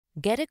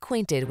Get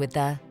acquainted with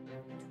the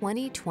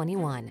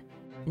 2021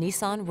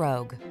 Nissan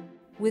Rogue.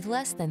 With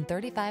less than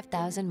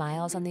 35,000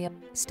 miles on the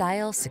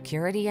style,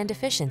 security, and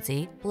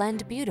efficiency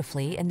blend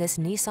beautifully in this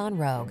Nissan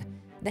Rogue,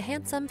 the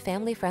handsome,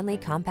 family-friendly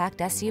compact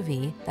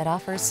SUV that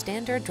offers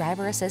standard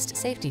driver assist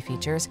safety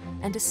features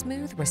and a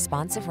smooth,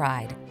 responsive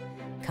ride.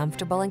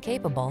 Comfortable and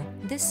capable,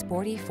 this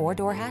sporty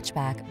four-door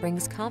hatchback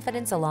brings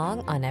confidence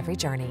along on every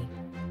journey.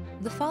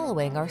 The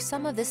following are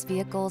some of this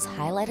vehicle's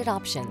highlighted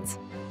options: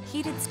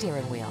 heated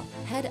steering wheel,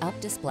 head-up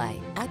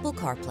display, Apple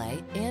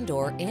CarPlay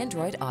and/or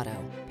Android Auto,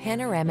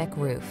 panoramic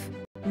roof,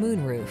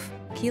 moonroof,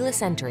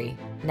 keyless entry,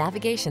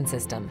 navigation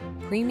system,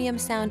 premium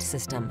sound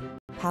system,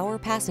 power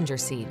passenger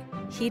seat,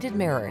 heated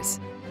mirrors.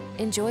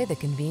 Enjoy the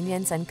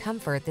convenience and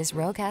comfort this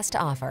Rogue has to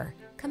offer.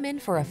 Come in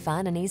for a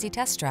fun and easy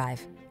test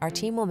drive. Our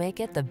team will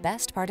make it the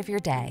best part of your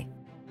day.